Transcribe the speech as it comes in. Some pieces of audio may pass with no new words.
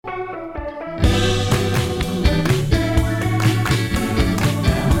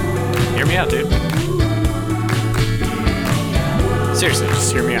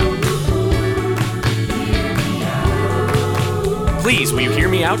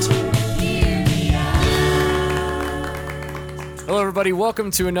Out. Hello, everybody.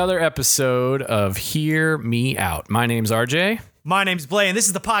 Welcome to another episode of Hear Me Out. My name's RJ. My name's Blay, and this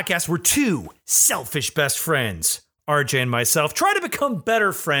is the podcast where two selfish best friends, RJ and myself, try to become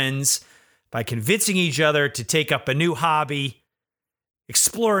better friends by convincing each other to take up a new hobby,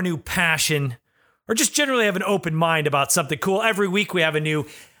 explore a new passion, or just generally have an open mind about something cool. Every week we have a new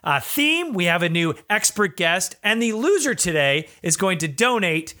theme, we have a new expert guest, and the loser today is going to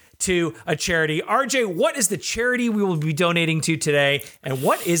donate to a charity. RJ, what is the charity we will be donating to today, and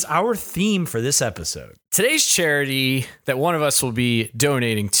what is our theme for this episode? Today's charity that one of us will be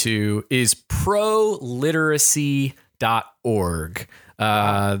donating to is proliteracy.org.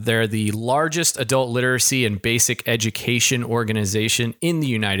 They're the largest adult literacy and basic education organization in the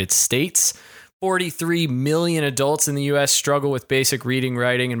United States. 43 million adults in the U.S. struggle with basic reading,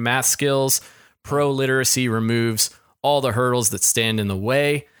 writing, and math skills. Pro-literacy removes all the hurdles that stand in the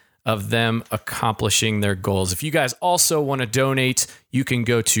way of them accomplishing their goals. If you guys also want to donate, you can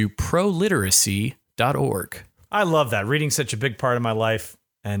go to proliteracy.org. I love that. Reading's such a big part of my life,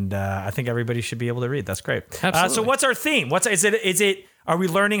 and I think everybody should be able to read. That's great. Absolutely. So what's our theme? Is it? Are we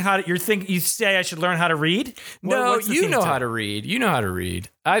learning how to? You say I should learn how to read? No, you know how to read. You know how to read.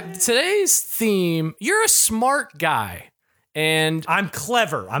 Today's theme. You're a smart guy. And I'm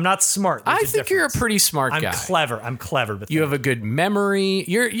clever. I'm not smart. I think you're a pretty smart guy. I'm clever. But you have a good memory.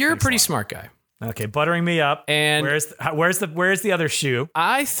 You're a pretty smart guy. Okay, buttering me up. And where's the other shoe?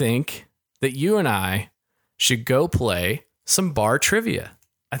 I think that you and I should go play some bar trivia.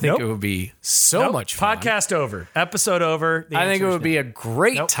 I think it would be so much fun. Podcast over. Episode over. I think it would be a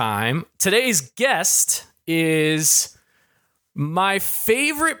great time. Today's guest is my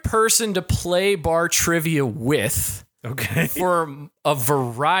favorite person to play bar trivia with. Okay. For a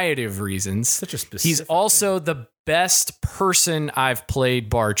variety of reasons. Such a specific. He's also the best person I've played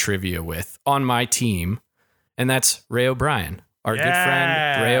bar trivia with on my team, and that's Ray O'Brien, our good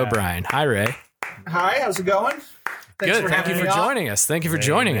friend Ray O'Brien. Hi, Ray. Hi, how's it going? Thanks good. Thank you for joining us. Thank you for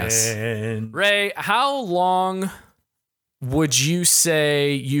joining us. Ray, how long would you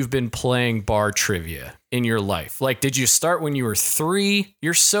say you've been playing bar trivia in your life? Like, did you start when you were 3?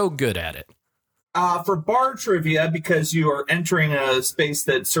 You're so good at it. For bar trivia, because you are entering a space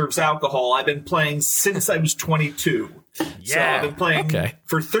that serves alcohol, I've been playing since I was 22. Yeah. So I've been playing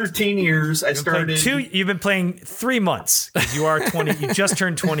for 13 years. You've been playing 3 months because you are 20. You just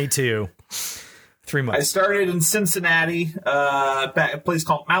turned 22. 3 months. I started in Cincinnati, back at a place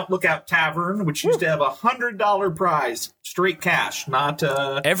called Mount Lookout Tavern, which used to have $100 prize, straight cash, not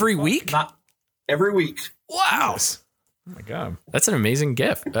every week. Not every week. Wow. Nice. Oh my God. That's an amazing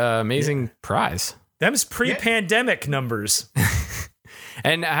gift. Amazing prize. Them's pre-pandemic numbers.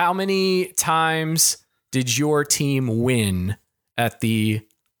 And how many times did your team win at the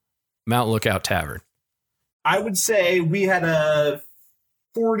Mount Lookout Tavern? I would say we had a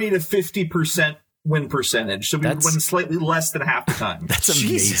 40 to 50% win percentage. So we would win slightly less than half the time. That's amazing.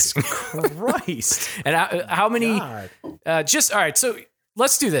 Jesus Christ. And how many? All right. So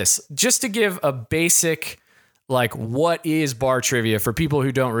let's do this just to give a basic. Like, what is bar trivia for people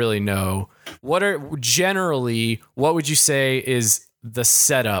who don't really know? What would you say is the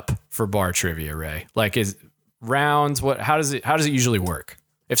setup for bar trivia, Ray? Like, is rounds? How does it usually work?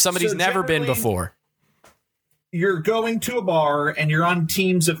 If somebody's never been before, you're going to a bar and you're on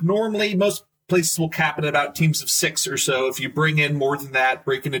teams of normally most places will cap it at about teams of 6 or so. If you bring in more than that,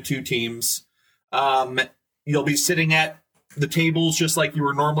 break into 2 teams, you'll be sitting at the tables just like you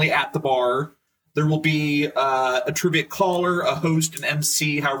were normally at the bar. There will be a trivia caller, a host, an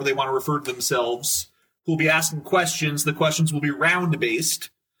MC, however they want to refer to themselves, who will be asking questions. The questions will be round-based.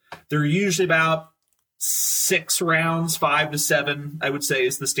 They're usually about 6 rounds, 5 to 7, I would say,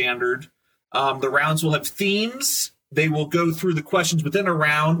 is the standard. The rounds will have themes. They will go through the questions within a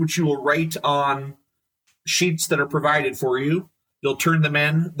round, which you will write on sheets that are provided for you. You'll turn them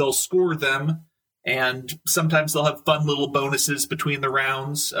in. They'll score them. And sometimes they'll have fun little bonuses between the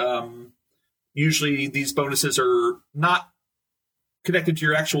rounds. Usually these bonuses are not connected to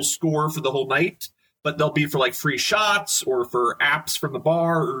your actual score for the whole night, but they'll be for like free shots or for apps from the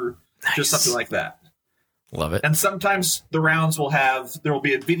bar or just something like that. Love it. And sometimes the rounds there will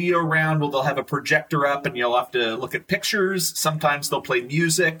be a video round where they'll have a projector up and you'll have to look at pictures. Sometimes they'll play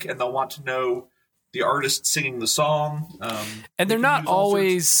music and they'll want to know the artist singing the song. And they're not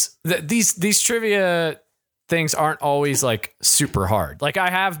always these trivia things aren't always like super hard. Like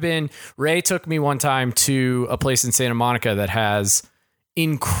Ray took me one time to a place in Santa Monica that has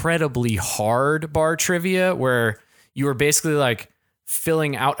incredibly hard bar trivia where you were basically like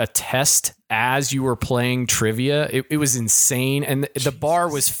filling out a test as you were playing trivia. It was insane. And the bar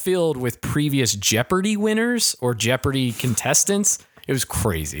was filled with previous Jeopardy winners or Jeopardy contestants. It was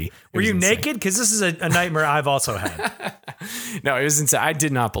crazy. Were you naked? Because this is a nightmare I've also had. No, it was insane. I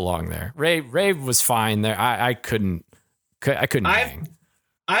did not belong there. Ray was fine there. I couldn't hang.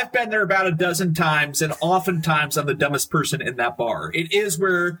 I've been there about a dozen times, and oftentimes I'm the dumbest person in that bar. It is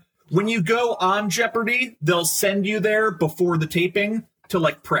where when you go on Jeopardy, they'll send you there before the taping to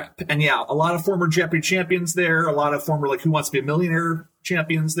like prep. And yeah, a lot of former Jeopardy champions there, a lot of former like Who Wants to Be a Millionaire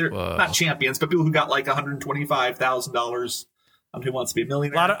champions there. Whoa. Not champions, but people who got like $125,000 on Who Wants to Be a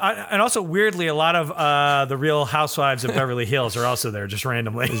Millionaire. And also weirdly, a lot of the Real Housewives of Beverly Hills are also there just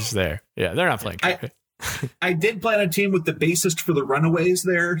randomly. Just there. Yeah, they're not playing. I did play on a team with the bassist for the Runaways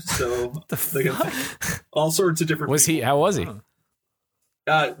there, so they got all sorts of different. How was he?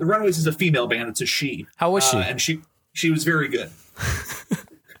 The Runaways is a female band. It's a she. How was she? And she was very good.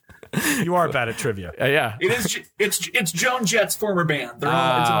 You are bad at trivia. Yeah. It's Joan Jett's former band. It's an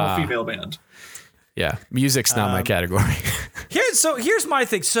all female band. Yeah, music's not my category. Here's my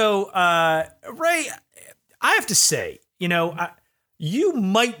thing. So Ray, I have to say, you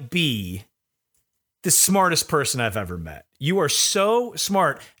might be the smartest person I've ever met. You are so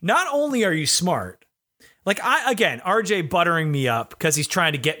smart. Not only are you smart, like RJ buttering me up because he's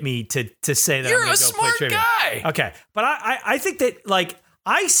trying to get me to say that You're I'm gonna a go smart play trivia. guy. Okay, but I think that like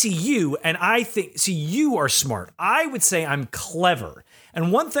I see you and see you are smart. I would say I'm clever.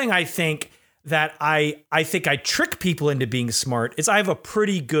 And one thing I think that I think I trick people into being smart is I have a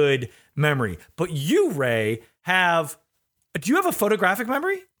pretty good memory. But you, Ray, do you have a photographic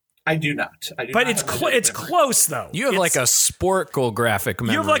memory? I do not. But it's close though. You have like a sporkle-graphic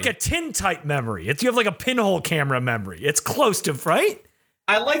memory. You have like a tintype memory. You have like a pinhole camera memory. It's close to, right?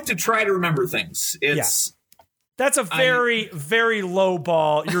 I like to try to remember things. That's a very, very low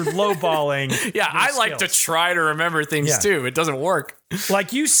ball. You're low balling. Yeah, I like to try to remember things too. It doesn't work.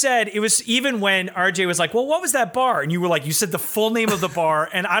 Like you said, it was even when RJ was like, well, what was that bar? And you were like, you said the full name of the bar.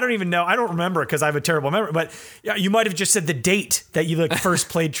 And I don't even know. I don't remember because I have a terrible memory. But you might have just said the date that you like first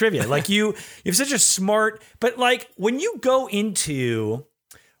played trivia. Like you have such a smart. But like when you go into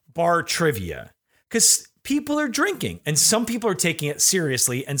bar trivia, because people are drinking and some people are taking it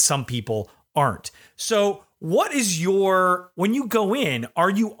seriously and some people aren't. So what is when you go in, are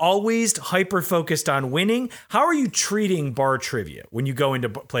you always hyper focused on winning? How are you treating bar trivia when you go in to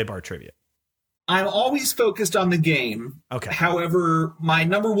play bar trivia? I'm always focused on the game. Okay. However, my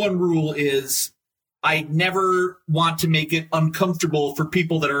number one rule is I never want to make it uncomfortable for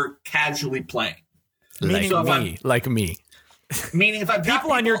people that are casually playing. Like me. Meaning if I've got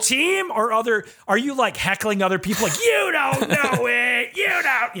people on your team or are you like heckling other people like, you don't know it, you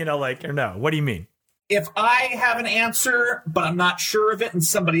don't, or no? What do you mean? If I have an answer, but I'm not sure of it, and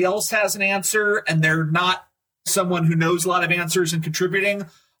somebody else has an answer, and they're not someone who knows a lot of answers and contributing,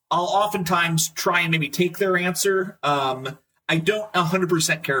 I'll oftentimes try and maybe take their answer. I don't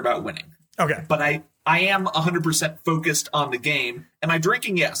 100% care about winning. Okay. But I am 100% focused on the game. Am I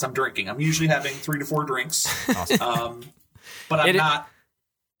drinking? Yes, I'm drinking. I'm usually having 3 to 4 drinks. Awesome. But I'm not.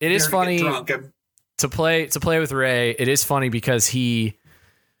 It is funny to play with Ray. It is funny because he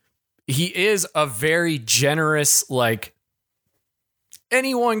is a very generous, like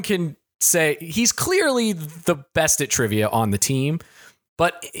anyone can say he's clearly the best at trivia on the team,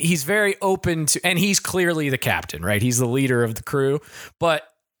 but he's very open to, and he's clearly the captain, right? He's the leader of the crew,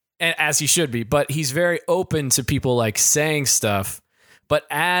 and as he should be, but he's very open to people like saying stuff. But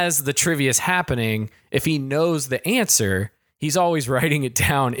as the trivia is happening, if he knows the answer, he's always writing it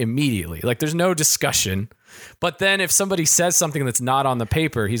down immediately. Like there's no discussion. But then if somebody says something that's not on the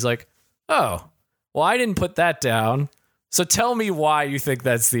paper, he's like, oh, well, I didn't put that down. So tell me why you think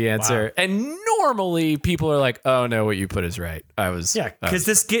that's the answer. Wow. And normally people are like, oh, no, what you put is right. Because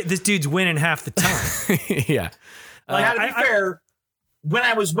this dude's winning half the time. Yeah. Now, to be fair, when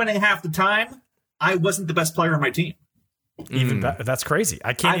I was winning half the time, I wasn't the best player on my team. That's crazy.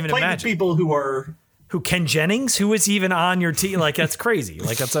 I can't even imagine. With people who Ken Jennings, who is even on your team. Like, that's crazy.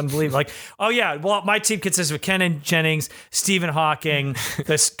 Like, that's unbelievable. Like, oh yeah, well, my team consists of Ken Jennings, Stephen Hawking,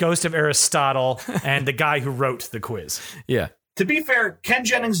 this ghost of Aristotle, and the guy who wrote the quiz. Yeah. To be fair, Ken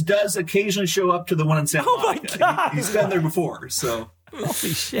Jennings does occasionally show up to the one in Santa Monica. Oh my God. He's been there before, so. Holy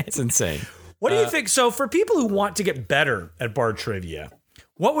shit. It's insane. What do you think? So for people who want to get better at bar trivia,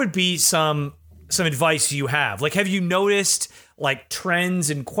 what would be some advice you have? Like, have you noticed like trends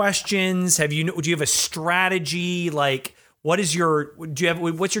and questions? Do you have a strategy? Like, what's your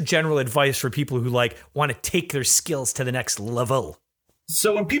general advice for people who like want to take their skills to the next level?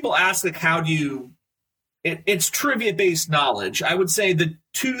 So when people ask like, how do you it's trivia-based knowledge. I would say the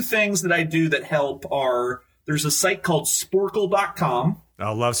two things that I do that help are there's a site called Sporkle.com.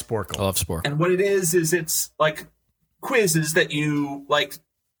 I love Sporkle. I love Sporkle. And what it is it's like quizzes that you like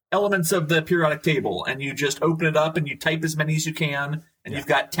elements of the periodic table, and you just open it up and you type as many as you can, and you've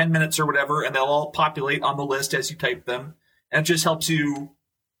got 10 minutes or whatever, and they'll all populate on the list as you type them. And it just helps you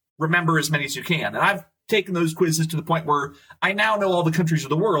remember as many as you can. And I've taken those quizzes to the point where I now know all the countries of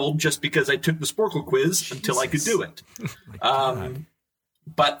the world just because I took the Sporkle quiz until I could do it.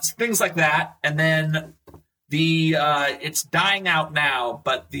 But things like that. And then the it's dying out now,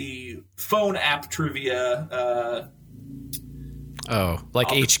 but the phone app trivia.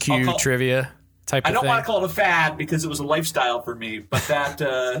 HQ trivia type of thing? I don't want to call it a fad because it was a lifestyle for me, but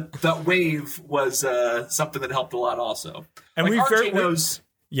that wave was something that helped a lot also. And like RJ knows.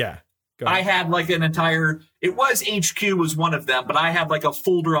 Yeah. I had like an entire. It was HQ was one of them, but I had like a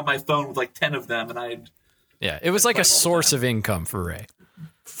folder on my phone with like 10 of them, and it was like a source of income for Ray.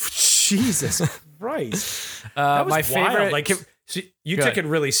 Jesus Christ! My favorite, like you took it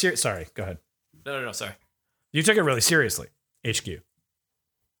really serious. Sorry, go ahead. No, sorry. You took it really seriously. HQ.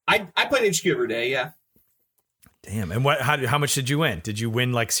 I played HQ every day. Yeah. Damn. And how much did you win? Did you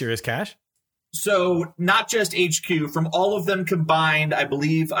win like serious cash? So not just HQ, from all of them combined, I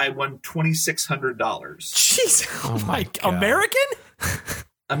believe I won $2,600. Jeez, oh my God.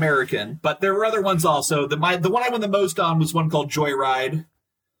 American, but there were other ones also. The one I won the most on was one called Joyride.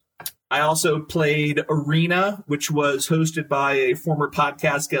 I also played Arena, which was hosted by a former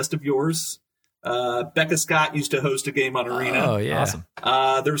podcast guest of yours. Becca Scott used to host a game on Arena. Oh, yeah. Awesome.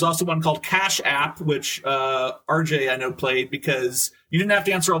 There was also one called Cash App, which RJ I know played because you didn't have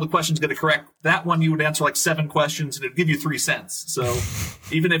to answer all the questions, get it correct. That one you would answer like 7 questions and it'd give you 3 cents. So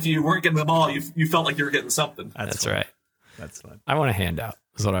even if you weren't getting them all, you felt like you were getting something. That's right. That's fun. I want a handout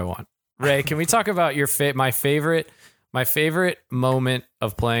is what I want. Ray, can we talk about your my favorite moment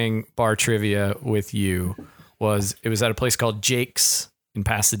of playing bar trivia with you was it was at a place called Jake's in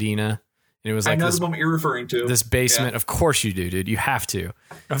Pasadena. And it was like I know the moment you're referring to. This basement. Yeah. Of course you do, dude. You have to.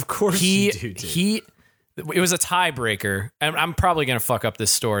 Of course you do, dude. It was a tiebreaker. And I'm probably going to fuck up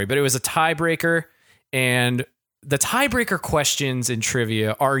this story, but it was a tiebreaker. And the tiebreaker questions in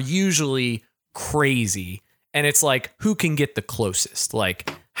trivia are usually crazy. And it's like, who can get the closest?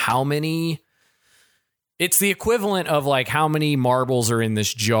 Like, how many... It's the equivalent of like how many marbles are in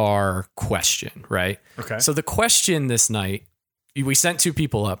this jar question, right? Okay. So the question this night, we sent 2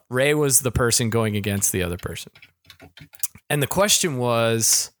 people up. Ray was the person going against the other person. And the question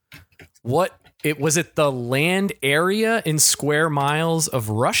was, was it the land area in square miles of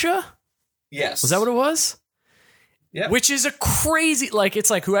Russia? Yes. Was that what it was? Yeah. Which is a crazy, like, it's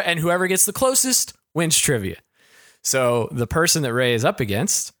like, whoever gets the closest wins trivia. So the person that Ray is up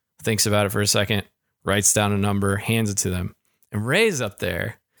against thinks about it for a second, writes down a number, hands it to them. And Ray's up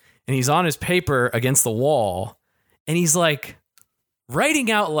there and he's on his paper against the wall and he's like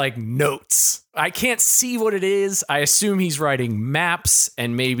writing out like notes. I can't see what it is. I assume he's writing maps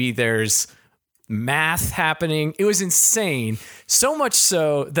and maybe there's math happening. It was insane. So much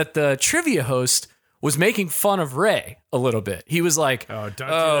so that the trivia host was making fun of Ray a little bit. He was like,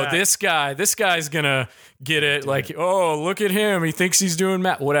 this guy's gonna get it. Like, oh, look at him. He thinks he's doing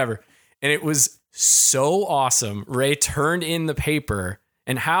math, whatever. And it was so awesome. Ray turned in the paper.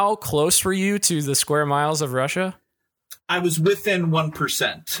 And how close were you to the square miles of Russia? I was within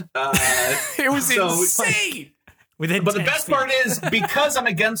 1%. It was insane. But the best part is because I'm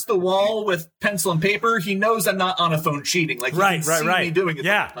against the wall with pencil and paper, he knows I'm not on a phone cheating. Like, he can see me doing it.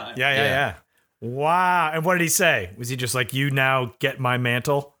 Yeah. Wow. And what did he say? Was he just like, you now get my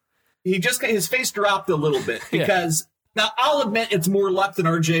mantle? His face dropped a little bit because now I'll admit it's more luck than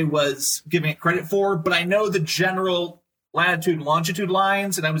RJ was giving it credit for, but I know the general latitude and longitude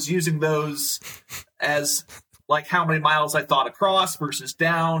lines, and I was using those as like how many miles I thought across versus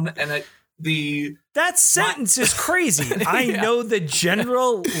down. And that sentence is crazy. I know the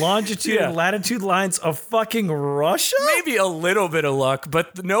general longitude and latitude lines of fucking Russia? Maybe a little bit of luck,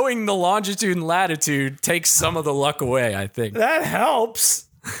 but knowing the longitude and latitude takes some of the luck away, I think. That helps.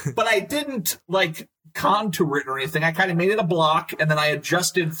 But I didn't like contour it or anything. I kind of made it a block, and then I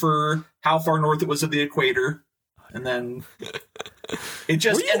adjusted for how far north it was of the equator. And then it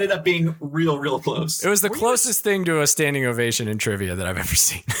just ended up being real close. It was the closest thing to a standing ovation in trivia that I've ever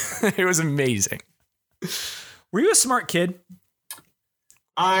seen. It was amazing. Were you a smart kid?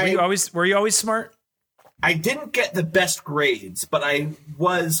 Were you always smart? I didn't get the best grades, but I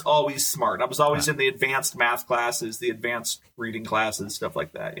was always smart. I was always in the advanced math classes, the advanced reading classes, stuff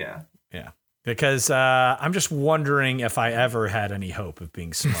like that. Yeah. Yeah. Because I'm just wondering if I ever had any hope of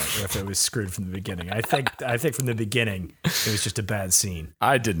being smart, or if it was screwed from the beginning. I think from the beginning it was just a bad scene.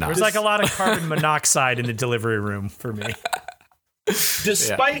 I did not. There's like a lot of carbon monoxide in the delivery room for me.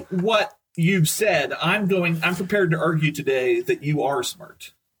 Despite what you've said, I'm prepared to argue today that you are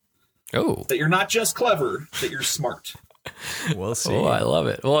smart. Oh, That you're not just clever, that you're smart. We'll see. oh, I love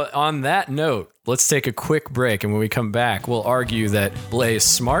it. Well, on that note, let's take a quick break, and when we come back, we'll argue that Blay is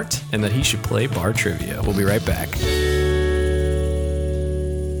smart and that he should play bar trivia. We'll be right back.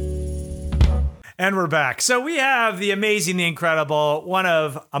 And we're back. So we have the amazing, the incredible, one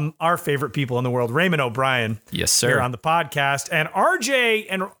of our favorite people in the world, Raymond O'Brien. Yes, sir. Here on the podcast. And RJ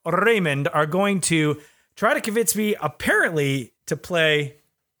and Raymond are going to try to convince me, apparently, to play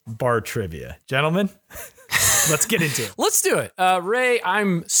bar trivia. Gentlemen, let's get into it. Let's do it. Ray,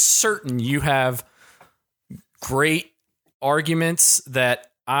 I'm certain you have great arguments that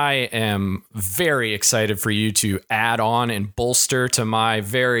I am very excited for you to add on and bolster to my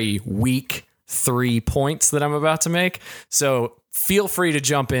very weak 3 points that I'm about to make. So feel free to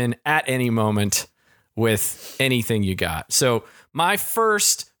jump in at any moment with anything you got. So my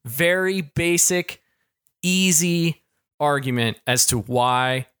first very basic, easy argument as to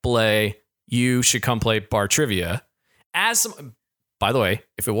why, Blay, you should come play bar trivia. By the way,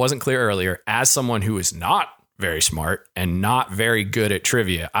 if it wasn't clear earlier, as someone who is not very smart and not very good at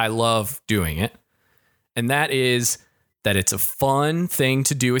trivia, I love doing it. And that is that it's a fun thing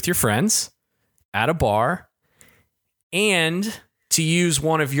to do with your friends at a bar. And to use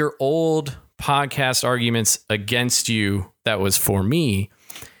one of your old podcast arguments against you that was for me,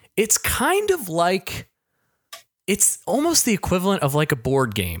 it's kind of like, it's almost the equivalent of like a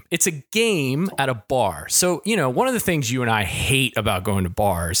board game. It's a game at a bar. So, you know, one of the things you and I hate about going to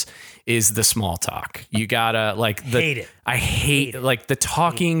bars is the small talk. You gotta I hate like the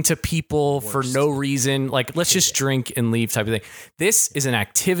talking to people for no reason. Like, let's just drink and leave type of thing. This is an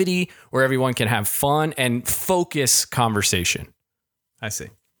activity where everyone can have fun and focus conversation. I see.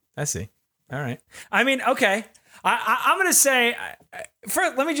 All right. I mean, okay. I'm going to say,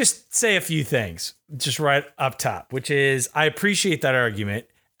 let me just say a few things just right up top, which is I appreciate that argument.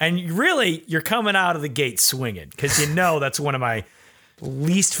 And really, you're coming out of the gate swinging because you know that's one of my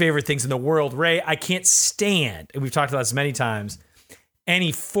least favorite things in the world. Ray, I can't stand, and we've talked about this many times,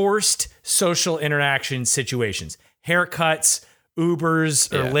 any forced social interaction situations, haircuts,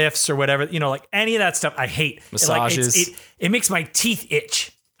 Ubers or Lyfts or whatever, you know, like any of that stuff. I hate massages. It makes my teeth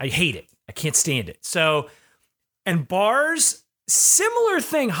itch. I hate it. I can't stand it. So, and bars, similar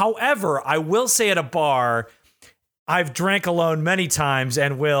thing. However, I will say at a bar, I've drank alone many times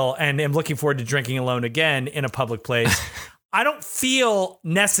and am looking forward to drinking alone again in a public place. I don't feel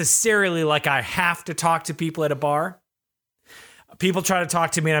necessarily like I have to talk to people at a bar. People try to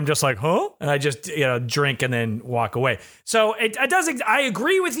talk to me and I'm just like, huh? And I just, drink and then walk away. So it doesn't, I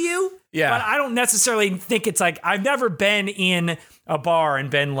agree with you. Yeah. But I don't necessarily think it's like, I've never been in a bar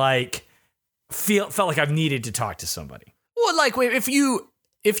and been like, felt like I've needed to talk to somebody. Well, like if you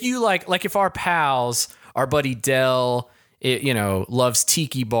like if our pals, our buddy Dell, loves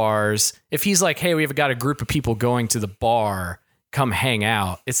tiki bars. If he's like, hey, we've got a group of people going to the bar, come hang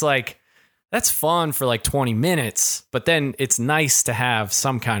out. It's like, that's fun for like 20 minutes, but then it's nice to have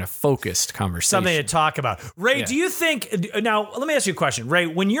some kind of focused conversation. Something to talk about. Ray, do you think, now let me ask you a question. Ray,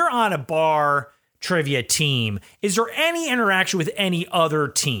 when you're on a bar trivia team, is there any interaction with any other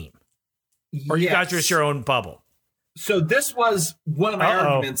team? Or you guys are just your own bubble? So this was one of my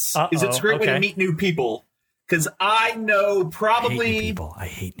arguments, is it's a great way to meet new people. Because I know probably... I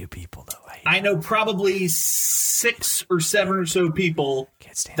hate new people, though. I know probably 6 or 7 or so people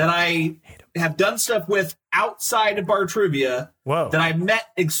that I have done stuff with outside of bar trivia that I met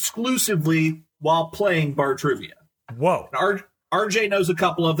exclusively while playing bar trivia. Whoa. And RJ knows a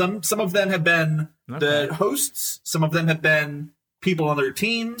couple of them. Some of them have been the hosts. Some of them have been people on their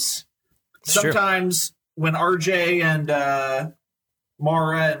teams. Sometimes when RJ and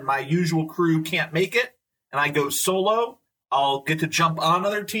Mara and my usual crew can't make it, and I go solo, I'll get to jump on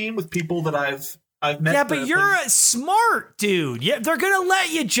another team with people that I've met. Yeah, but you're a smart dude. Yeah, they're gonna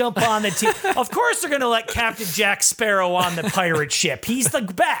let you jump on the team. Of course, they're gonna let Captain Jack Sparrow on the pirate ship. He's the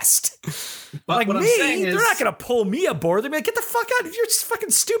best. But like what me, I'm saying is, they're not gonna pull me aboard. They're gonna get the fuck out. You're just fucking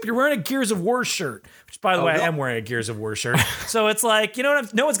stupid. You're wearing a Gears of War shirt, which, by the way, I am wearing a Gears of War shirt. So it's like,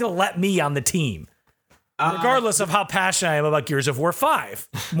 no one's gonna let me on the team, regardless of how passionate I am about Gears of War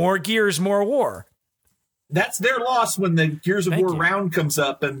 5. More Gears, more war. That's their loss when the Gears of War round comes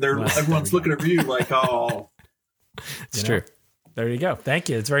up and everyone's looking at you like, oh. It's true. There you go. Thank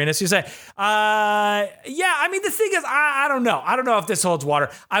you. It's very nice of you to say. Yeah, I mean, the thing is, I don't know. I don't know if this holds water.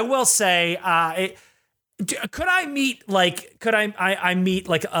 I will say, could I meet like, I meet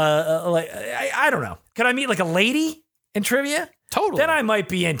like, I don't know. Could I meet like a lady in trivia? Totally. Then I might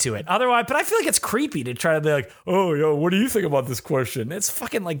be into it. Otherwise, but I feel like it's creepy to try to be like, oh, yo, what do you think about this question? It's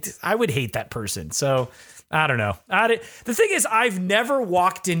fucking like, I would hate that person. So I don't know. The thing is, I've never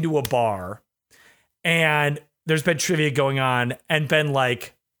walked into a bar and there's been trivia going on and been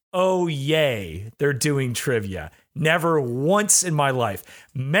like, oh, yay, they're doing trivia. Never once in my life.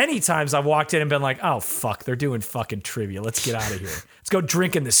 Many times I've walked in and been like, oh, fuck, they're doing fucking trivia. Let's get out of here. Let's go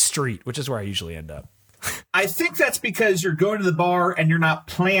drink in the street, which is where I usually end up. I think that's because you're going to the bar and you're not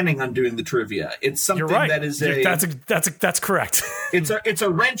planning on doing the trivia. It's something that is that's correct. It's a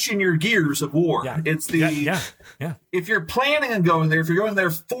wrench in your gears of war. Yeah. It's the yeah. If you're planning on going there, if you're going there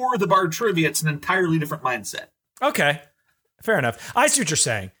for the bar trivia, it's an entirely different mindset. Okay, fair enough. I see what you're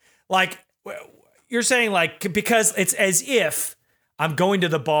saying. Like you're saying, like because it's as if I'm going to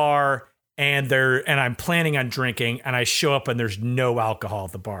the bar and I'm planning on drinking and I show up and there's no alcohol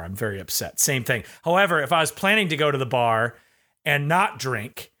at the bar. I'm very upset. Same thing. However, if I was planning to go to the bar and not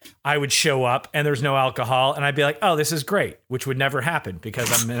drink, I would show up and there's no alcohol and I'd be like, oh, this is great, which would never happen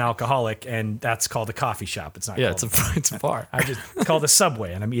because I'm an alcoholic and that's called a coffee shop. It's not. Yeah, called it's a bar. it's called a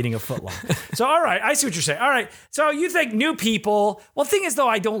Subway and I'm eating a footlong. So, all right, I see what you're saying. All right. So you think new people, well, the thing is though,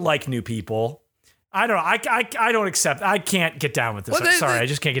 I don't like new people. I don't know. I don't accept. I can't get down with this. Well, Sorry, I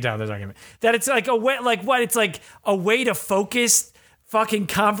just can't get down with this argument. That it's like a way, like what? It's like a way to focus fucking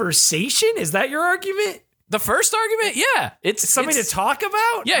conversation. Is that your argument? The first argument, yeah, it's something to talk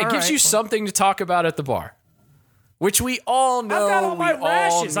about. Yeah, it gives you something to talk about at the bar, which we all know. I've got all my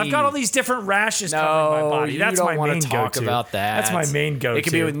rashes. I've got all these different rashes covering my body. That's my main go-to. Talk about that. That's my main go-to. It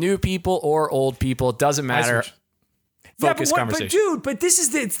can be with new people or old people. It doesn't matter. Focus conversation. But this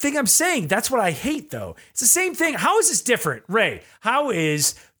is the thing I'm saying. That's what I hate, though. It's the same thing. How is this different, Ray? How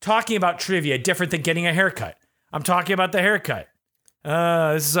is talking about trivia different than getting a haircut? I'm talking about the haircut.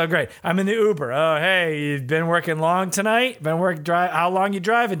 This is so great. I'm in the Uber. Oh, hey, you've been working long tonight? How long you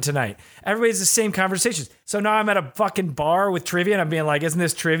driving tonight? Everybody's the same conversations. So now I'm at a fucking bar with trivia and I'm being like, isn't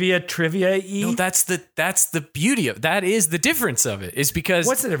this trivia-y? No, that's the beauty of that is the difference of it is because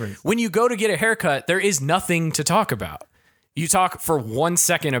what's the difference? When you go to get a haircut, there is nothing to talk about. You talk for 1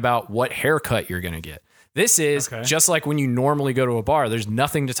 second about what haircut you're going to get. This is just like when you normally go to a bar. There's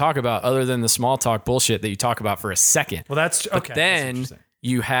nothing to talk about other than the small talk bullshit that you talk about for a second. Well, that's okay. But then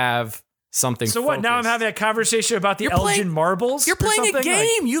you have something. So what? Focused. Now I'm having a conversation about the Elgin marbles. You're playing a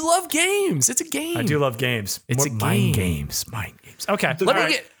game. You love games. It's a game. I do love games. It's a game. Mind games. Okay.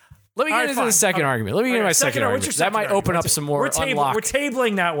 Let me get into the second argument. Let me get into my second argument. That might open up some more. We're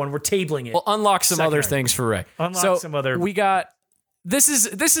tabling that one. We're tabling it. We'll unlock some other things for Ray. We got. This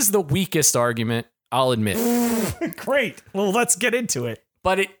is the weakest argument, I'll admit. Great. Well, let's get into it.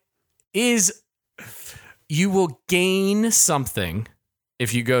 But it is, you will gain something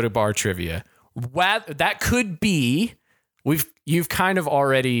if you go to bar trivia. That could be, you've kind of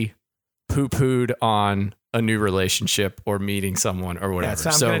already poo-pooed on a new relationship or meeting someone or whatever.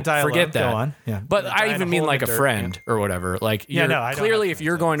 Yeah, so forget that. Go on. Yeah. But I even mean like a friend or whatever. Like clearly if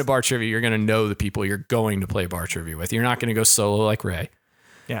you're going to bar trivia, you're going to know the people you're going to play bar trivia with. You're not going to go solo like Ray.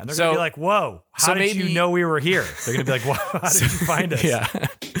 Yeah, they're going to be like, whoa, how did you know we were here? They're going to be like, whoa, how did you find us? Yeah.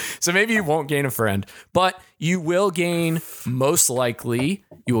 So maybe you won't gain a friend, but you will gain, most likely,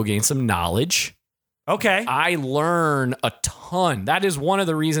 you will gain some knowledge. Okay. I learn a ton. That is one of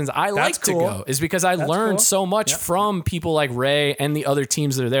the reasons I like to go, is because I learned so much from people like Ray and the other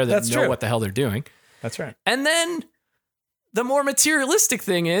teams that are there that know what the hell they're doing. That's right. And then the more materialistic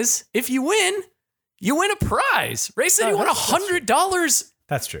thing is, if you win a prize. Ray said he won $100.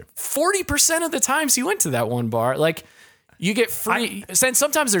 That's true. 40% of the times he went to that one bar, like you get free.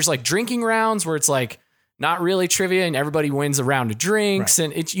 Sometimes there's like drinking rounds where it's like not really trivia and everybody wins a round of drinks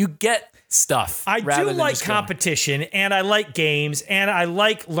and you get stuff. I do like competition and I like games and I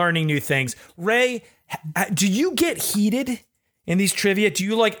like learning new things. Ray, do you get heated in these trivia? Do you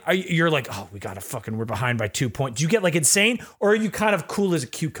you're like, oh, we're behind by 2 points. Do you get like insane or are you kind of cool as a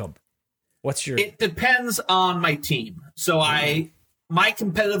cucumber? It depends on my team. So my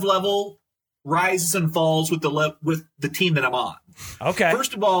competitive level rises and falls with the team that I'm on. Okay.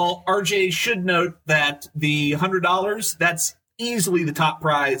 First of all, RJ should note that the $100, that's easily the top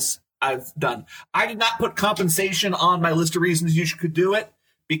prize I've done. I did not put compensation on my list of reasons you could do it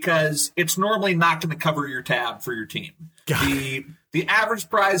because it's normally not going to cover your tab for your team. The average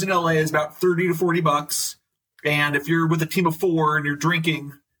prize in LA is about $30 to $40, and if you're with a team of 4 and you're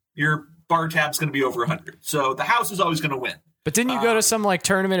drinking, your bar tab's going to be over 100. So the house is always going to win. But didn't you go to some like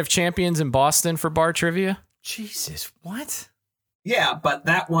tournament of champions in Boston for bar trivia? Jesus, what? Yeah, but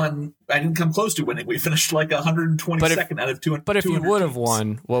that one I didn't come close to winning. We finished like 122nd out of 200. But if you 200 would have teams.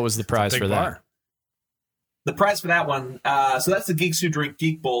 won, what was the prize for that? Bar. The prize for that one, so that's the Geeks Who Drink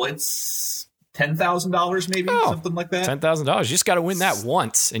Geek Bowl. It's $10,000 maybe, something like that. $10,000. You just got to win that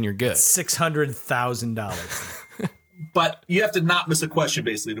once, and you're good. $600,000. But you have to not miss a question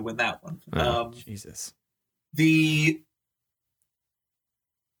basically to win that one. Jesus.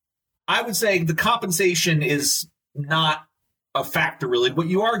 I would say the compensation is not a factor really. What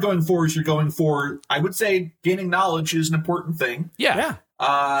you are going for is you're going for, I would say, gaining knowledge is an important thing. Yeah.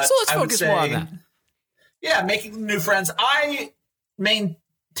 So let's focus more on that. Yeah, making new friends. I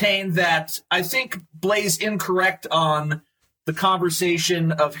maintain that I think Blaze incorrect on the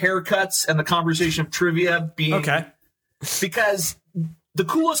conversation of haircuts and the conversation of trivia being Okay. Because the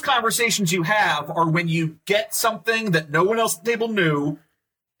coolest conversations you have are when you get something that no one else at the table knew,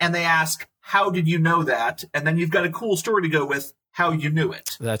 and they ask, how did you know that? And then you've got a cool story to go with how you knew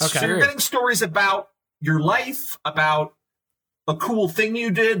it. That's So you're true. getting stories about your life, about a cool thing you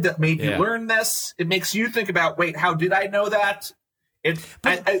did that made you learn this. It makes you think about, wait, how did I know that?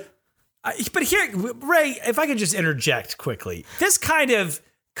 But here, Ray, if I could just interject quickly, this kind of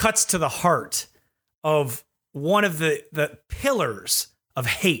cuts to the heart of one of the pillars of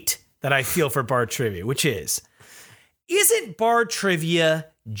hate that I feel for bar trivia, which isn't bar trivia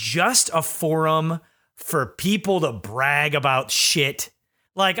just a forum for people to brag about shit?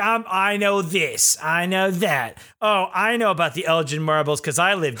 Like, I know this, I know that. Oh, I know about the Elgin marbles because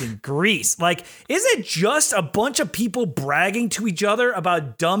I lived in Greece. Like, is it just a bunch of people bragging to each other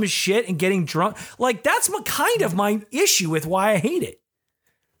about dumb shit and getting drunk? Like, that's kind of my issue with why I hate it.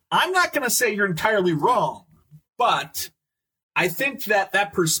 I'm not going to say you're entirely wrong, but I think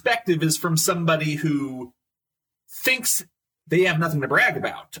that perspective is from somebody who thinks they have nothing to brag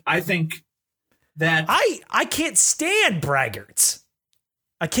about. I think that I can't stand braggarts.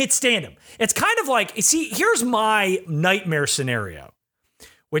 I can't stand them. It's kind of like, see, here's my nightmare scenario,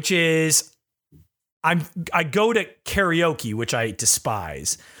 which is I go to karaoke, which I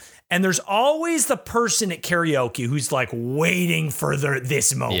despise. And there's always the person at karaoke who's like waiting for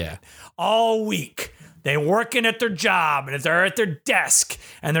this moment all week. They're working at their job and they're at their desk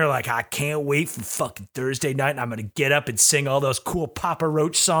and they're like, I can't wait for fucking Thursday night and I'm going to get up and sing all those cool Papa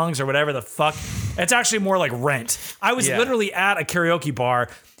Roach songs or whatever the fuck. It's actually more like Rent. I was literally at a karaoke bar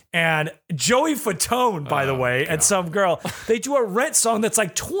and Joey Fatone, by the way, and some girl, they do a Rent song that's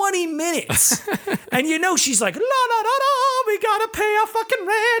like 20 minutes. And you know, she's like, la, la, la, la, we gotta pay our fucking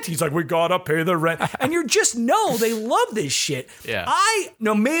rent. He's like, we gotta pay the rent. And you just know they love this shit. Yeah. I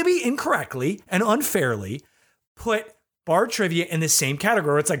know, maybe incorrectly and unfairly, put bar trivia in the same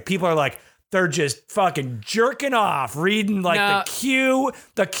category. It's like people are like, they're just fucking jerking off, reading like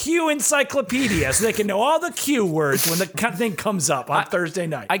the Q encyclopedia so they can know all the Q words when the thing comes up on Thursday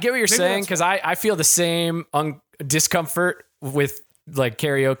night. I get what you're saying because I feel the same discomfort with like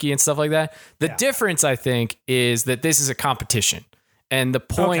karaoke and stuff like that. The difference, I think, is that this is a competition. And the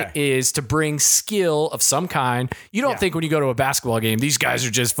point is to bring skill of some kind. You don't think when you go to a basketball game, these guys are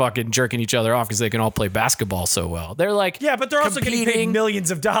just fucking jerking each other off because they can all play basketball so well. They're like, but they're also getting paid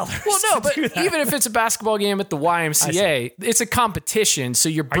millions of dollars. Well, no, but even if it's a basketball game at the YMCA, it's a competition. So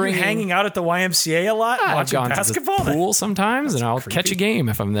you're bringing. Are you hanging out at the YMCA a lot? I've watching gone basketball? to the pool sometimes, and I'll catch a game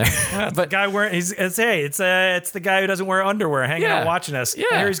if I'm there. But the guy wearing it's the guy who doesn't wear underwear hanging out watching us.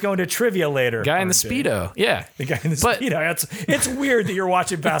 Yeah, here he's going to trivia later. Guy in the Speedo. Yeah, the guy in the Speedo. It's weird that you're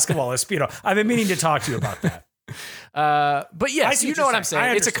watching basketball in Speedo. I've been meaning to talk to you about that. But yes, you know what I'm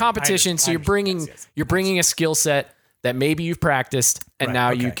saying. It's a competition, so you're bringing a skill set that maybe you've practiced, and now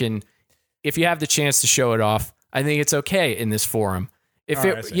you can, if you have the chance to show it off. I think it's okay in this forum.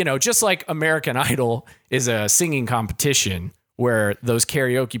 If just like American Idol is a singing competition where those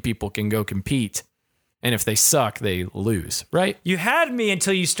karaoke people can go compete. And if they suck, they lose, right? You had me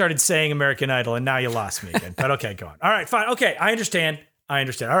until you started saying American Idol, and now you lost me again. But okay, go on. All right, fine. Okay, I understand. All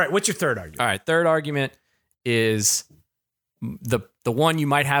right, what's your third argument? All right, third argument is the one you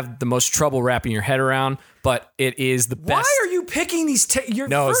might have the most trouble wrapping your head around, but it is the best. Why are you picking these? It's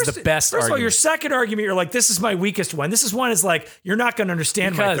the best First argument. of all, your second argument, you're like, this is my weakest one. This is one is like, you're not going to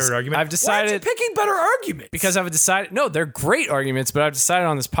understand my third argument. I've decided. Why aren't you picking better arguments? Because I've decided, no, they're great arguments, but I've decided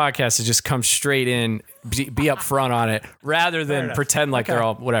on this podcast to just come straight in, be up front on it, rather than pretend like they're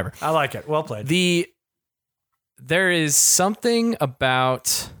all whatever. I like it. Well played. There is something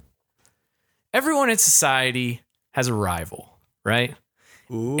about everyone in society has a rival, right?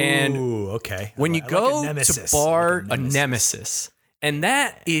 Ooh, and okay. When you go to bar, a nemesis, And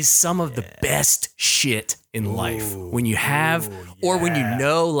that is some of the best shit in life. When you have, or when you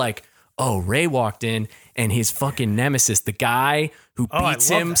know, like, oh, Ray walked in and his fucking nemesis, the guy who beats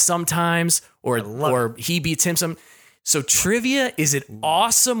him sometimes, or he beats him some. So trivia is an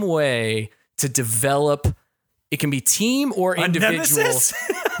awesome way to develop. It can be team or individual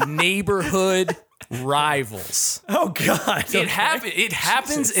neighborhood rivals. Oh God. It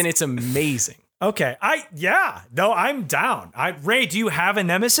happens and it's amazing. Okay. I'm down. Ray, do you have a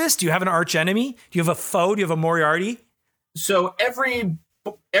nemesis? Do you have an arch enemy? Do you have a foe? Do you have a Moriarty? So every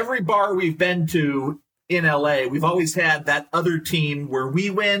bar we've been to in LA, we've always had that other team where we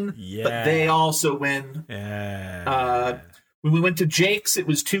win, but they also win. Yeah. When we went to Jake's, it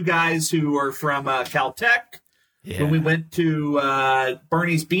was two guys who are from Caltech. Yeah. When we went to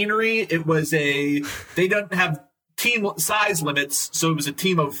Barney's Beanery, it was they don't have team size limits, so it was a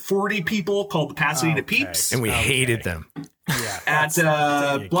team of 40 people called the Pasadena Peeps. And we hated them. Yeah.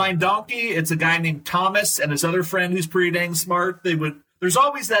 At Blind Donkey, it's a guy named Thomas and his other friend who's pretty dang smart. There's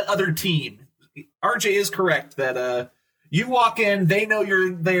always that other team. RJ is correct that you walk in, they know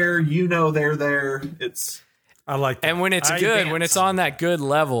you're there, you know they're there. I like that. And when it's good, when it's on that good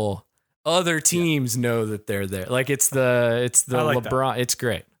level, other teams know that they're there. Like it's the like LeBron. It's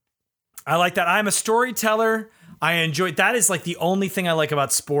great. I like that. I'm a storyteller. I enjoy that. Is like the only thing I like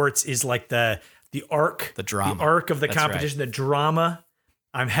about sports is like the arc, the drama, the arc of the competition, the drama.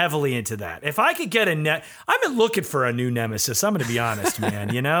 I'm heavily into that. If I could get I've been looking for a new nemesis. I'm going to be honest,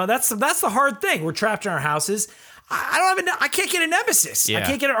 man. You know, that's the hard thing. We're trapped in our houses. I can't get a nemesis. Yeah. I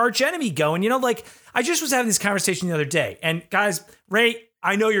can't get an arch enemy going. You know, like I just was having this conversation the other day, and guys, Ray,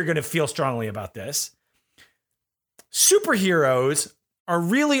 I know you're going to feel strongly about this. Superheroes are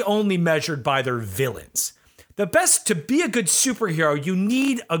really only measured by their villains. To be a good superhero, you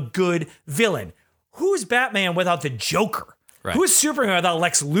need a good villain. Who is Batman without the Joker? Right. Who is Superman without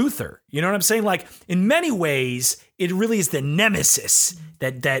Lex Luthor? You know what I'm saying? Like, in many ways, it really is the nemesis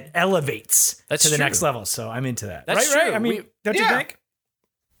that elevates to the next level. So I'm into that. That's right? true. I mean, don't you think?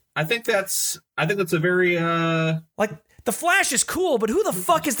 I think that's a very like the Flash is cool, but who the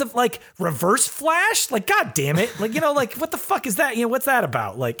fuck is the Reverse Flash? Like, god damn it! Like, you know, like what the fuck is that? You know, what's that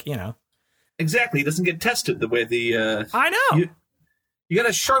about? Like, you know, exactly. It doesn't get tested the way the I know. You got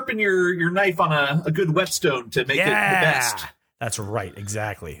to sharpen your knife on a good whetstone to make it the best. That's right.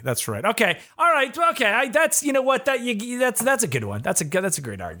 Exactly. That's right. Okay. All right. Okay. That's you know what that's a good one. That's a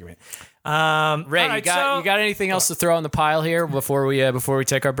great argument. Ray, right, you got anything else to throw in the pile here before we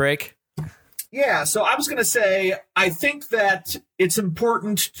take our break? Yeah. So I was going to say, I think that it's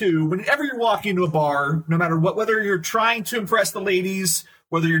important to, whenever you're walking into a bar, no matter whether you're trying to impress the ladies,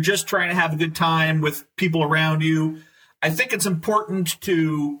 whether you're just trying to have a good time with people around you, I think it's important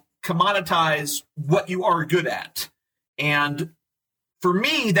to commoditize what you are good at. And for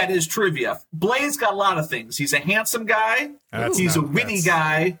me, that is trivia. Blaze got a lot of things. He's a handsome guy. He's a witty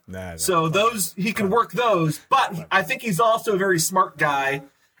guy. So those, he can work those. But I think he's also a very smart guy.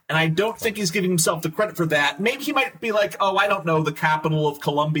 And I don't think he's giving himself the credit for that. Maybe he might be like, oh, I don't know the capital of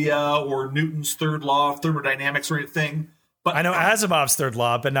Columbia or Newton's third law of thermodynamics or anything. But I know Asimov's third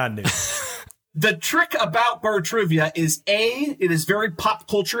law, but not Newton. The trick about bar trivia is it is very pop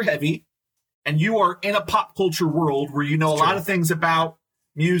culture heavy, and you are in a pop culture world where you know a lot of things about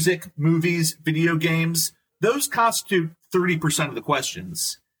music, movies, video games. Those constitute 30% of the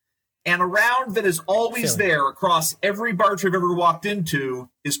questions. And a round that is always there across every bar trivia I've ever walked into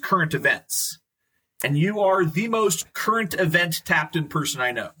is current events. And you are the most current event tapped in person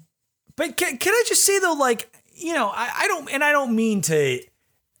I know. But can I just say though, like, you know, I don't mean to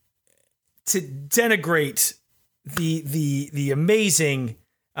denigrate the amazing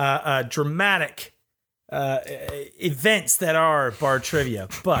dramatic events that are bar trivia,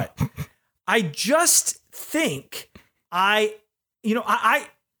 but I just think I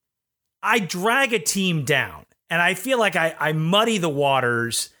drag a team down, and I feel like I muddy the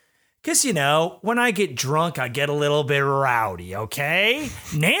waters. Because, you know, when I get drunk, I get a little bit rowdy, okay?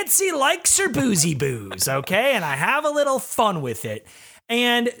 Nancy likes her boozy booze, okay? And I have a little fun with it.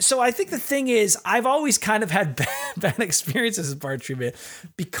 And so I think the thing is, I've always kind of had bad experiences with bar trivia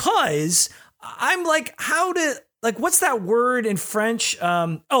because I'm like, what's that word in French?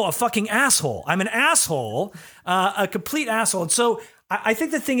 A fucking asshole. I'm an asshole, a complete asshole. And so I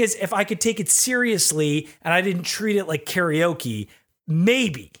think the thing is, if I could take it seriously and I didn't treat it like karaoke,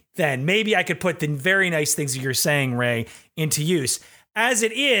 maybe I could put the very nice things that you're saying, Ray, into use. As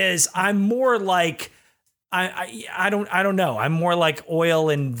it is, I'm more like I don't know. I'm more like oil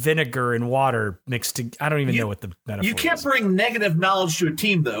and vinegar and water mixed to. I don't even know what the metaphor You can't is. bring negative knowledge to a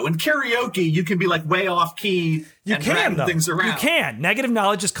team, though. In karaoke, you can be like way off key and drag things around. You can. Negative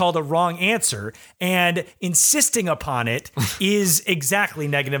knowledge is called a wrong answer, and insisting upon it is exactly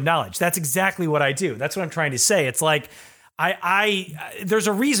negative knowledge. That's exactly what I do. That's what I'm trying to say. It's like there's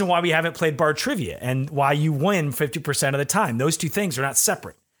a reason why we haven't played bar trivia and why you win 50% of the time. Those two things are not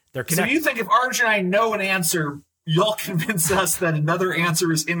separate. They're So connected. you think if RJ and I know an answer, you'll convince us that another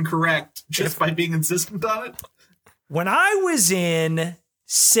answer is incorrect just by being insistent on it? When I was in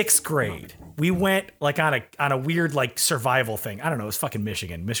 6th grade, we went like on a weird like survival thing. I don't know. It was fucking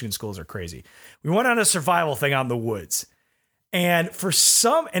Michigan. Michigan schools are crazy. We went on a survival thing out in the woods, and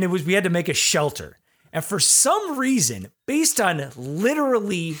we had to make a shelter. And for some reason, based on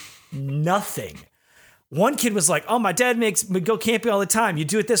literally nothing, one kid was like, "Oh, my dad makes me go camping all the time. You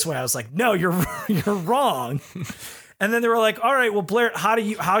do it this way." I was like, "No, you're wrong." And then they were like, "All right, well, Blair,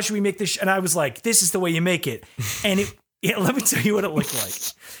 how should we make this?" And I was like, "This is the way you make it." And let me tell you what it looked like.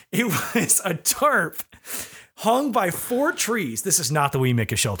 It was a tarp hung by 4 trees. This is not the way you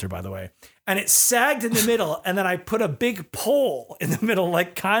make a shelter, by the way. And it sagged in the middle. And then I put a big pole in the middle,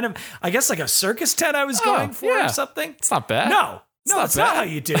 like kind of, I guess like a circus tent I was going for or something. It's not bad. No, that's not how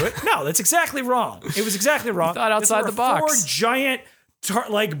you do it. No, that's exactly wrong. It was exactly wrong. Thought outside the box. 4 giant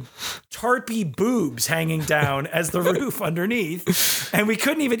tarpy boobs hanging down as the roof underneath, and we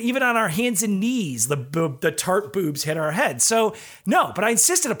couldn't even on our hands and knees the tarp boobs hit our head. So no, but I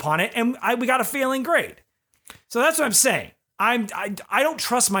insisted upon it, and we got a failing grade. So that's what I'm saying. I don't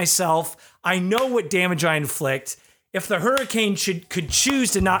trust myself. I know what damage I inflict. If the hurricane could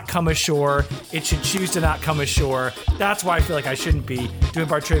choose to not come ashore, it should choose to not come ashore. That's why I feel like I shouldn't be doing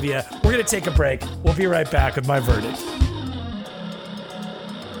bar trivia. We're gonna take a break. We'll be right back with my verdict.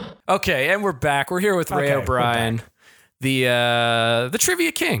 Okay, and we're back. We're here with Ray O'Brien, the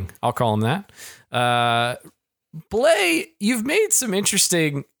trivia king. I'll call him that. Blay, you've made some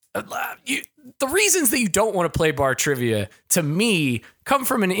interesting. The reasons that you don't want to play bar trivia, to me, come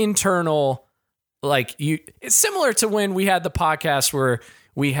from an internal. It's similar to when we had the podcast where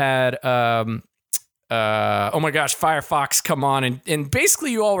we had, oh my gosh, Firefox come on, and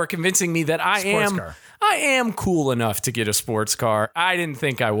basically you all were convincing me that I am cool enough to get a sports car. I didn't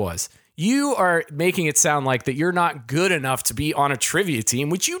think I was. You are making it sound like that you're not good enough to be on a trivia team,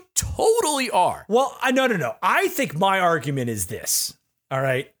 which you totally are. Well, no. I think my argument is this. All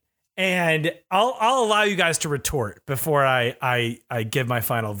right. And I'll allow you guys to retort before I give my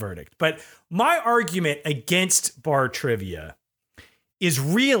final verdict. But my argument against bar trivia is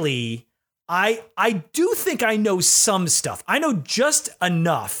really, I do think I know some stuff. I know just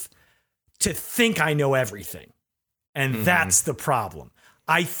enough to think I know everything. And that's the problem.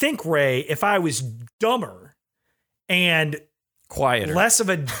 I think, Ray, if I was dumber and quieter, less of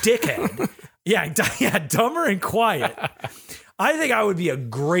a dickhead, dumber and quiet, I think I would be a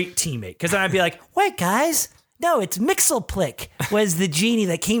great teammate, because then I'd be like, "Wait, guys, no, it's Mxyzptlk was the genie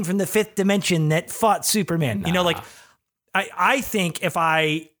that came from the 5th dimension that fought Superman." Nah. I think if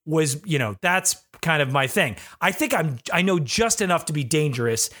I was, that's kind of my thing. I think I know just enough to be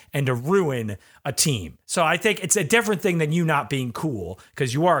dangerous and to ruin a team. So I think it's a different thing than you not being cool,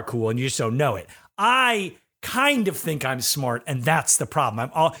 because you are cool and you just don't know it. I kind of think I'm smart, and that's the problem.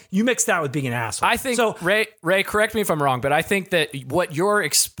 You mix that with being an asshole. I think, so, Ray, correct me if I'm wrong, but I think that what you're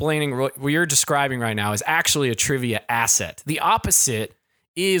explaining, what you're describing right now is actually a trivia asset. The opposite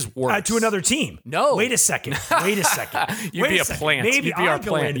is worse. To another team. No. Wait a second. You'd be a plant. Maybe You'd be our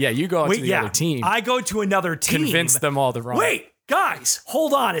plant. Yeah, you go to the other team. I go to another team. Convince them all the wrong. Wait, guys,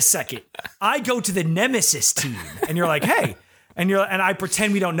 hold on a second. I go to the nemesis team, and you're like, "Hey," and I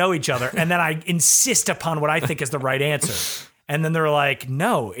pretend we don't know each other, and then I insist upon what I think is the right answer. And then they're like,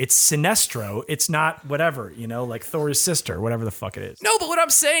 "No, it's Sinestro. It's not whatever, like Thor's sister, whatever the fuck it is." No, but what I'm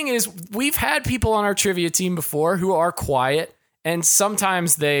saying is we've had people on our trivia team before who are quiet, and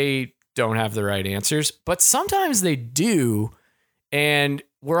sometimes they don't have the right answers, but sometimes they do. And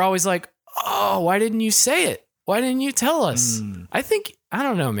we're always like, "Oh, why didn't you say it? Why didn't you tell us?" I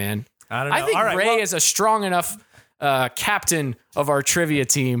don't know, man. I don't know. I think Ray is a strong enough captain of our trivia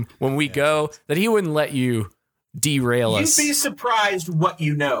team when we go that he wouldn't let you derail us. You'd be surprised what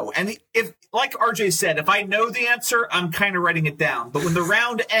you know. And if, like RJ said, if I know the answer, I'm kind of writing it down. But when the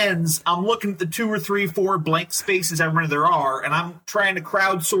round ends, I'm looking at the 2 or 3, 4 blank spaces however many there are, and I'm trying to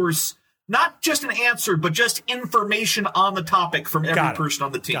crowdsource not just an answer, but just information on the topic from every person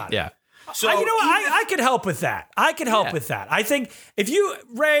on the team. Yeah. So I could help with that. I think if you,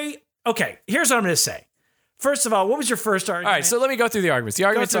 Ray, okay, here's what I'm going to say. First of all, what was your first argument? All right, so let me go through the arguments. The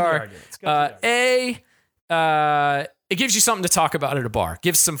arguments are, it gives you something to talk about at a bar.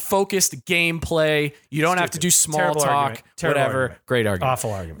 Gives some focused gameplay. You don't have to do small Terrible talk, argument. Terrible whatever. argument. Great argument.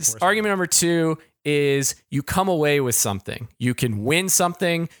 Awful argument. Worst Argument number 2 is you come away with something. You can win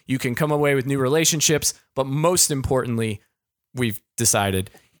something. You can come away with new relationships. But most importantly, we've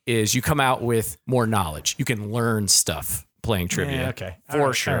decided, is you come out with more knowledge. You can learn stuff playing trivia. Yeah, okay. For All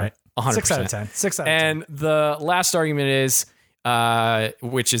right, sure. all right. 100%. 6 out of 10. 6 out of 10. And the last argument is,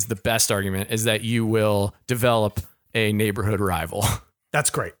 which is the best argument, is that you will develop a neighborhood rival. That's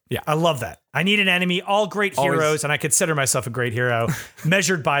great. Yeah. I love that. I need an enemy. All great Always. heroes, and I consider myself a great hero,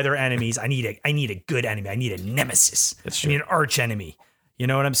 measured by their enemies. I need a good enemy. I need a nemesis. That's I need an arch enemy. You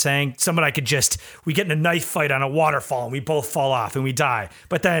know what I'm saying? Someone I could we get in a knife fight on a waterfall and we both fall off and we die.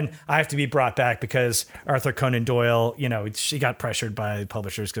 But then I have to be brought back because Arthur Conan Doyle, she got pressured by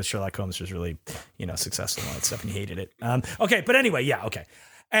publishers because Sherlock Holmes was really, successful and all that stuff, and he hated it. Okay, but anyway, yeah, okay.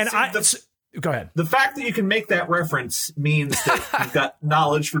 And go ahead. The fact that you can make that reference means that you've got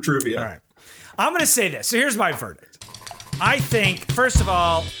knowledge for trivia. All right. I'm going to say this. So here's my verdict. I think, first of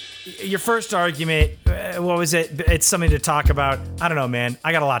all, your first argument, what was it? It's something to talk about. I don't know, man.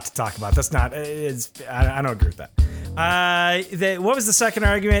 I got a lot to talk about. That's not, I don't agree with that. What was the second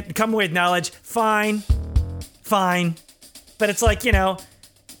argument? Come away with knowledge. Fine. But it's like,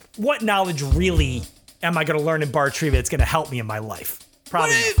 what knowledge really am I going to learn in bar trivia that's going to help me in my life?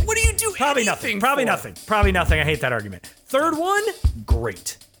 Probably nothing. What do you do? Probably nothing. Probably nothing. I hate that argument. Third one,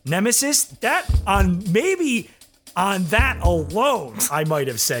 great. Nemesis, on that alone, I might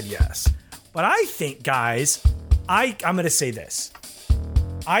have said yes. But I think, guys, I'm going to say this.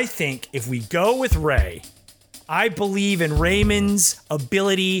 I think if we go with Ray, I believe in Raymond's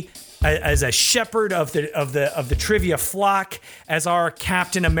ability as a shepherd of the trivia flock, as our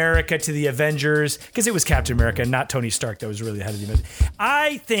Captain America to the Avengers, because it was Captain America, not Tony Stark, that was really the head of the Avengers.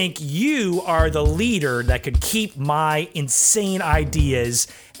 I think you are the leader that could keep my insane ideas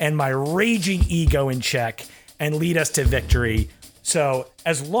and my raging ego in check and lead us to victory. So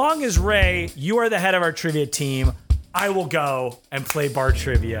as long as, Ray, you are the head of our trivia team, I will go and play bar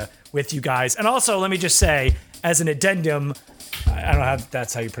trivia with you guys. And also, let me just say, as an addendum, I don't know if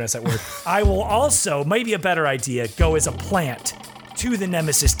that's how you pronounce that word, I will also, maybe a better idea, go as a plant to the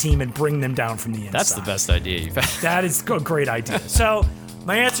Nemesis team and bring them down from the inside. That's the best idea you've had. That is a great idea. So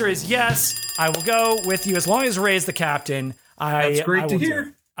my answer is yes, I will go with you as long as Ray is the captain. That's great to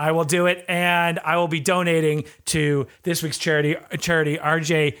hear. I will do it, and I will be donating to this week's charity.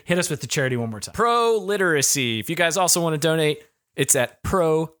 RJ, hit us with the charity one more time. Pro Literacy. If you guys also want to donate, it's at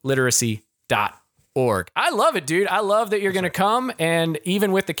proliteracy.org. I love it, dude. I love that you're going to come, and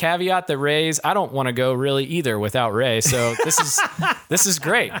even with the caveat that Ray's, I don't want to go really either without Ray. So this is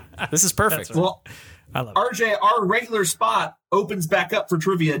great. This is perfect. Right. Well, I love RJ, our regular spot opens back up for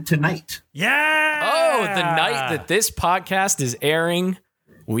trivia tonight. Yeah. Oh, the night that this podcast is airing,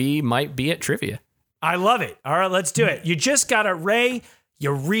 we might be at trivia. I love it. All right, let's do it. You just got to, Ray,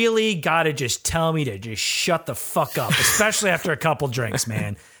 you really got to just tell me to just shut the fuck up, especially after a couple drinks,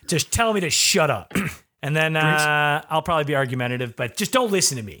 man. Just tell me to shut up. And then I'll probably be argumentative, but just don't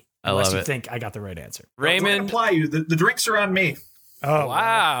listen to me unless you think I got the right answer. Raymond. Apply you. The drinks are on me. Oh,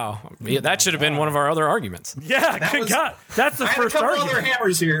 wow. Yeah, that should have been one of our other arguments. Yeah, good God. That's the first I had a couple argument. other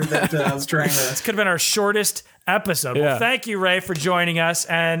hammers here that I was trying to... This could have been our shortest episode. Yeah. Well, thank you, Ray, for joining us.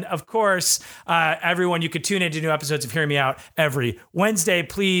 And of course, everyone, you could tune into new episodes of Hear Me Out every Wednesday.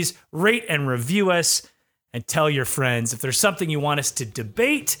 Please rate and review us and tell your friends. If there's something you want us to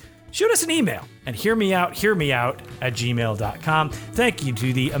debate, shoot us an email at hearmeout@gmail.com. Thank you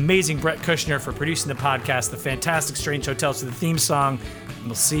to the amazing Brett Kushner for producing the podcast, the fantastic Strange Hotels for the theme song. And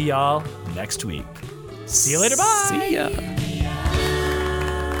we'll see y'all next week. See you later. Bye. See ya.